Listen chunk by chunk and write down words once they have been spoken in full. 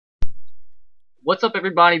What's up,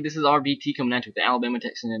 everybody? This is RBT coming at you with the Alabama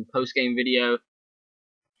Texans and post-game video.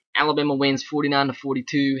 Alabama wins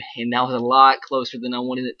 49-42, and that was a lot closer than I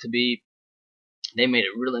wanted it to be. They made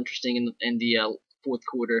it real interesting in the fourth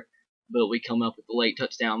quarter, but we come up with the late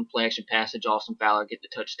touchdown play action pass to Austin Fowler, get the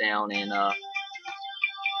touchdown, and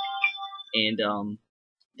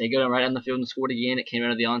they go right down the field and scored again. It came out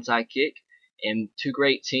of the onside kick, and two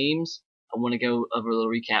great teams. I want to go over a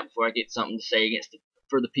little recap before I get something to say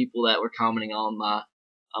for the people that were commenting on my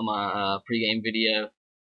pregame video.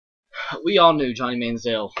 We all knew Johnny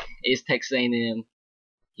Manziel is Texas A&M.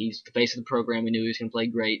 He's the face of the program. We knew he was going to play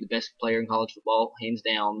great. The best player in college football, hands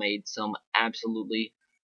down. Made some absolutely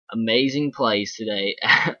amazing plays today.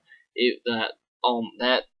 It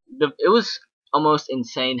was almost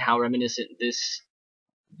insane how reminiscent this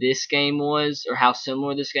game was, or how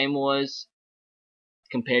similar this game was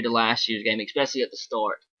compared to last year's game, especially at the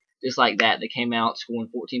start. Just like that, they came out scoring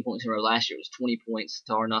 14 points in a row. Last year it was 20 points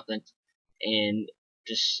to or nothing, and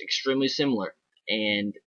just extremely similar.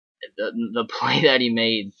 And the play that he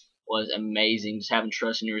made was amazing. Just having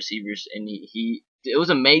trust in your receivers, and it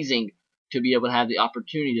was amazing to be able to have the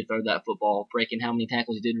opportunity to throw that football, breaking how many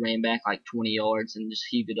tackles he did, ran back like 20 yards, and just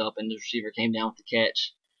heaved it up, and the receiver came down with the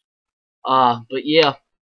catch. But yeah,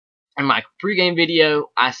 in my pregame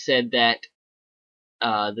video, I said that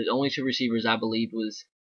the only two receivers I believed was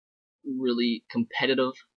really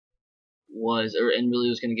competitive and really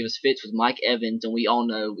was going to give us fits was Mike Evans, and we all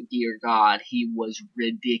know, dear God, he was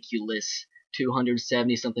ridiculous.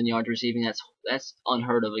 270 something yards receiving. That's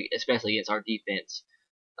unheard of, especially against our defense.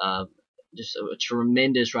 Just a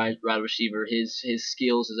tremendous wide receiver. His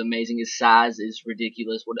skills is amazing. His size is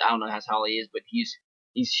ridiculous. I don't know how tall he is, but he's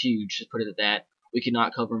huge. Just put it at that. We could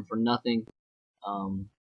not cover him for nothing.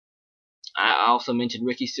 I also mentioned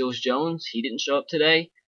Ricky Seals-Jones. He didn't show up today.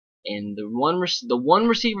 And the one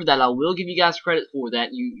receiver that I will give you guys credit for, that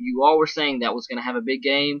you all were saying that was going to have a big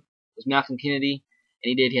game, was Malcolm Kennedy,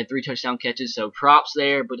 and he did. He had 3 touchdown catches, so props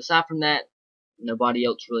there. But aside from that, nobody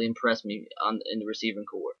else really impressed me in the receiving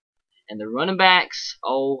corps. And the running backs,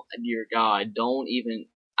 oh dear God, don't even.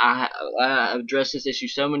 I've addressed this issue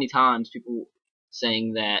so many times. People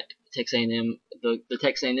saying that Texas A&M, the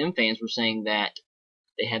Texas A&M fans were saying that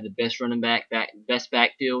they had the best best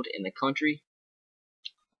backfield in the country.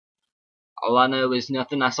 All I know is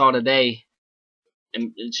nothing I saw today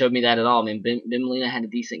and it showed me that at all. I mean, Ben Molina had a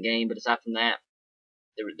decent game, but aside from that,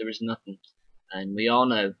 there was nothing. And we all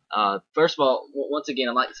know. First of all, once again,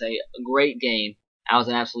 I'd like to say a great game. That was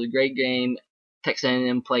an absolutely great game. Texas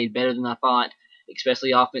A&M played better than I thought,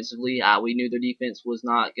 especially offensively. We knew their defense was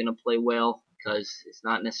not going to play well because it's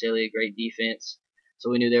not necessarily a great defense, so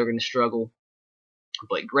we knew they were going to struggle.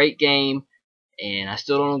 But great game. And I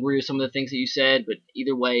still don't agree with some of the things that you said, but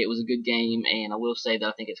either way, it was a good game, and I will say that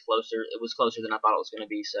I think it's closer. It was closer than I thought it was going to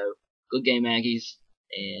be, so good game, Aggies,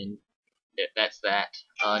 and that's that.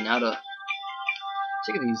 Now to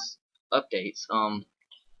check these updates.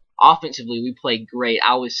 Offensively, we played great.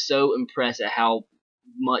 I was so impressed at how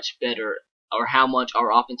much better, or how much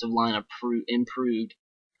our offensive line improved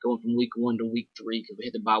going from week 1 to week 3, because we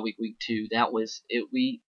hit the bye week 2. That was it.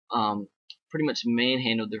 We pretty much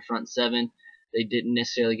manhandled their front seven. They didn't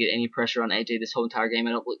necessarily get any pressure on AJ this whole entire game.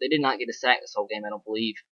 They did not get a sack this whole game, I don't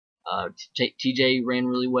believe. TJ ran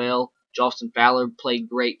really well. Austin Fowler played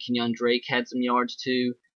great. Kenyon Drake had some yards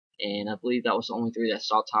too. And I believe that was the only 3 that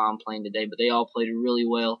saw time playing today. But they all played really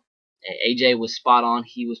well. AJ was spot on.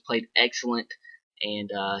 He played excellent. And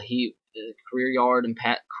he career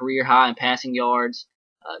high in passing yards.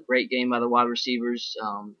 Great game by the wide receivers.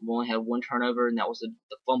 We only had 1 turnover, and that was the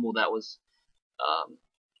fumble that was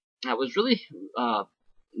really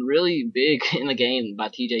big in the game by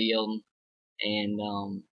TJ Yeldon. And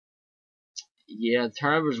yeah, the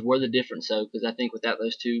turnovers were the difference, though, because I think without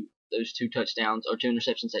those two touchdowns or 2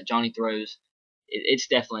 interceptions that Johnny throws, it's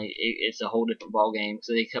definitely it's a whole different ball game.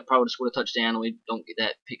 So they probably would have scored a touchdown, and we don't get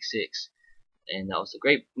that pick 6. And that was a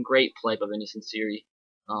great play by Vinny Sinceri.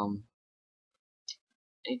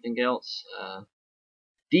 Anything else?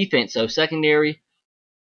 Defense, so secondary.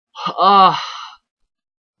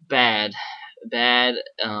 Bad. I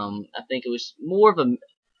think it was more of a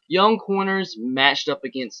young corners matched up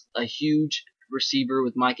against a huge receiver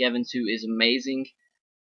with Mike Evans, who is amazing.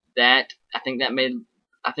 I think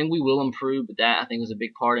we will improve, but that I think was a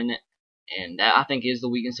big part in it. And that I think is the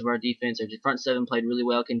weakness of our defense. Our front seven played really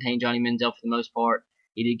well, contained Johnny Manziel for the most part.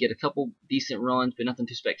 He did get a couple decent runs, but nothing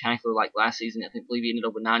too spectacular like last season. I believe he ended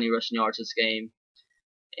up with 90 rushing yards this game.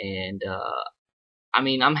 And I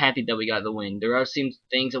mean, I'm happy that we got the win. There are some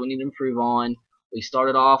things that we need to improve on. We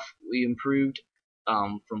improved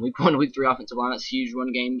from week 1 to week 3 offensive line. That's huge.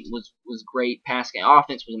 Run game was great. Pass game,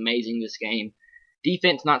 offense was amazing this game.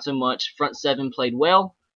 Defense not so much. Front seven played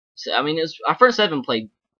well. So, I mean, our front seven played.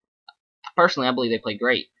 Personally, I believe they played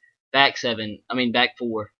great. Back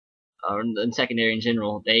four, and secondary in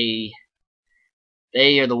general, they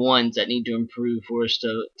are the ones that need to improve for us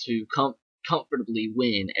to comfortably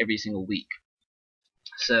win every single week.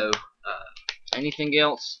 So, anything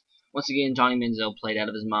else? Once again, Johnny Manziel played out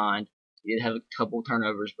of his mind. He did have a couple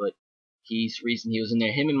turnovers, but he's the reason he was in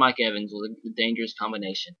there. Him and Mike Evans was a dangerous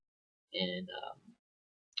combination. And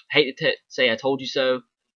I hate to say I told you so,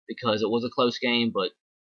 because it was a close game, but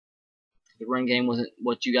the run game wasn't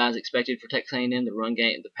what you guys expected for Texas A&M. The run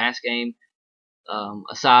game, the pass game,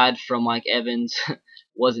 aside from Mike Evans,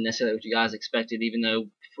 wasn't necessarily what you guys expected. Even though,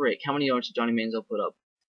 frick, how many yards did Johnny Manziel put up?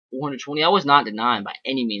 420. I was not denying by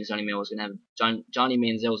any means Johnny Manziel was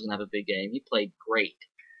gonna have a big game. He played great.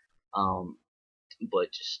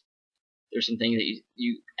 But just there's some things that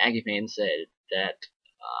you Aggie fans said that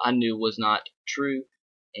I knew was not true,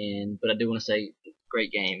 but I do want to say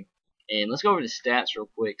great game. And let's go over the stats real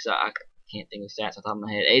quick, because I can't think of the stats off the top of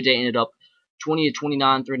my head. AJ ended up 20 of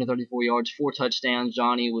 29, 334 yards, 4 touchdowns.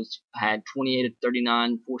 Johnny had 28 of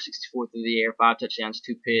 39, 464 through the air, 5 touchdowns,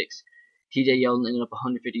 2 picks. TJ Yeldon ended up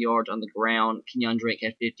 150 yards on the ground. Kenyon Drake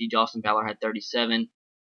had 50. Jocelyn Ballard had 37.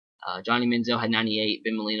 Johnny Manziel had 98.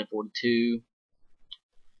 Ben Molina 42.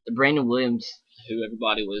 The Brandon Williams, who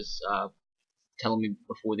everybody was telling me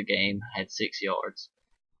before the game, had 6 yards.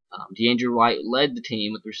 DeAndre White led the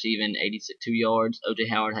team with receiving 82 yards. OJ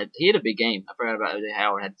Howard had a big game. I forgot about OJ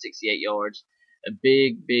Howard, had 68 yards. A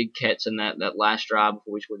big catch on that last drive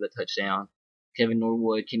before we scored the touchdown. Kevin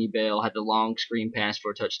Norwood, Kenny Bell had the long screen pass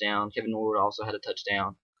for a touchdown. Kevin Norwood also had a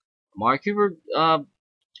touchdown. Amari Cooper,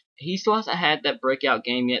 he still hasn't had that breakout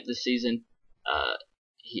game yet this season.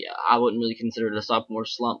 I wouldn't really consider it a sophomore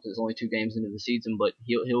slump because it's only 2 games into the season, but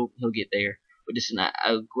he'll get there. But just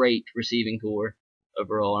a great receiving core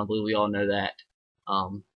overall, and I believe we all know that.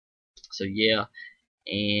 So yeah,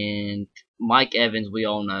 and Mike Evans, we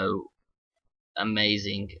all know,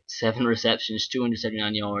 amazing. 7 receptions,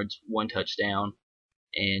 279 yards, 1 touchdown,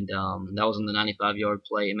 and that was on the 95-yard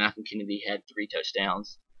play. And Malcolm Kennedy had 3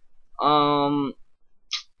 touchdowns.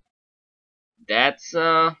 That's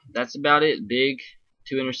about it. Big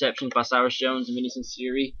 2 interceptions by Cyrus Jones and Vinny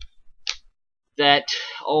Sinceri. That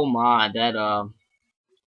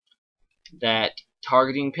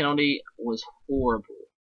targeting penalty was horrible.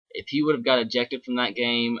 If he would have got ejected from that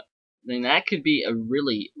game, then that could be a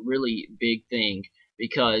really, really big thing,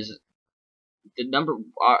 because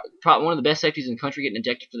one of the best safeties in the country getting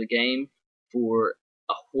ejected for the game for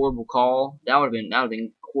a horrible call, that would have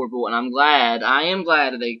been horrible. And I am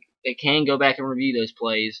glad that they can go back and review those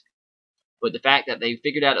plays. But the fact that they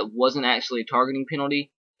figured out it wasn't actually a targeting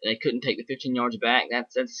penalty, and they couldn't take the 15 yards back,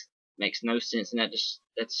 that's makes no sense, and that's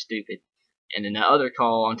stupid. And then the other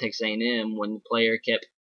call on Texas A&M, when the player kept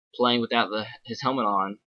playing without his helmet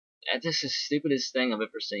on, that's just the stupidest thing I've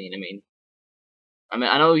ever seen. I mean,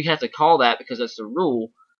 I know you have to call that because that's the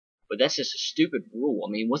rule, but that's just a stupid rule.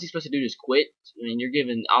 I mean, what's he supposed to do? Just quit? I mean, you're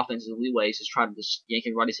giving offensive leeways to try to just yank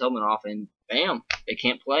everybody's helmet off, and bam, they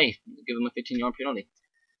can't play. Give them a 15-yard penalty.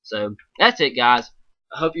 So that's it, guys.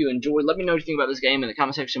 I hope you enjoyed. Let me know what you think about this game in the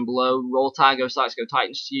comment section below. Roll Tide, go Sox, go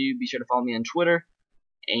Titans to you. Be sure to follow me on Twitter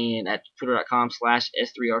and at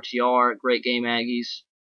twitter.com/S3RTR. Great game, Aggies.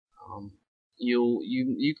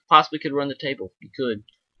 You possibly could run the table. You could.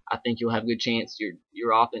 I think you'll have a good chance.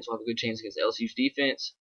 Your offense will have a good chance against LSU's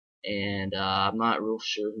defense. And I'm not real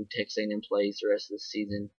sure who Texas A&M plays the rest of the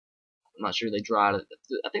season. I'm not sure I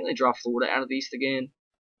think they draw Florida out of the East again.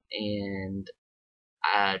 And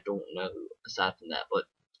I don't know aside from that. But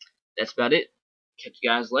that's about it. Catch you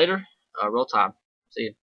guys later. Roll Tide.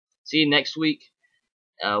 See you next week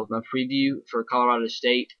with my preview for Colorado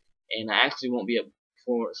State. And I actually won't be able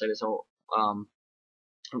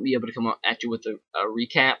to come at you with a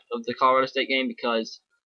recap of the Colorado State game because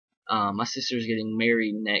my sister's getting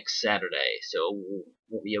married next Saturday, so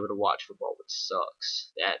won't be able to watch football, which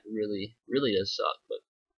sucks. That really, really does suck. But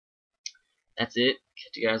that's it.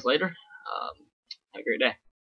 Catch you guys later. Have a great day.